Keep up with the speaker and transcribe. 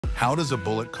How does a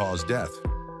bullet cause death?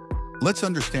 Let's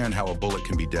understand how a bullet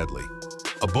can be deadly.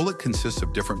 A bullet consists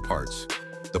of different parts.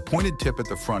 The pointed tip at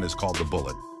the front is called the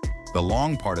bullet. The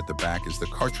long part at the back is the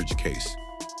cartridge case,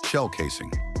 shell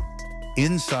casing.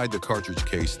 Inside the cartridge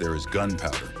case, there is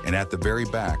gunpowder, and at the very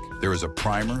back, there is a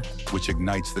primer which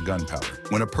ignites the gunpowder.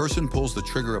 When a person pulls the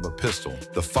trigger of a pistol,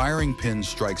 the firing pin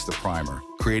strikes the primer,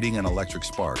 creating an electric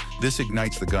spark. This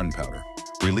ignites the gunpowder,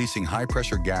 releasing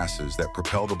high-pressure gases that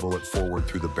propel the bullet forward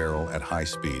through the barrel at high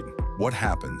speed. What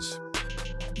happens?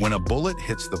 When a bullet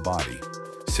hits the body,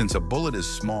 since a bullet is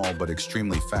small but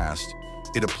extremely fast,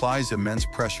 it applies immense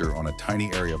pressure on a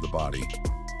tiny area of the body.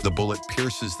 The bullet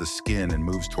pierces the skin and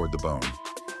moves toward the bone.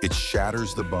 It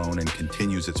shatters the bone and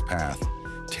continues its path,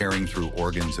 tearing through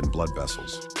organs and blood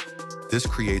vessels. This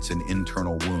creates an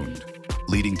internal wound,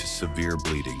 leading to severe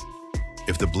bleeding.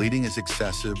 If the bleeding is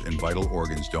excessive and vital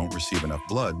organs don't receive enough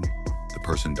blood, the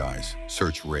person dies.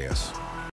 Search Reyes.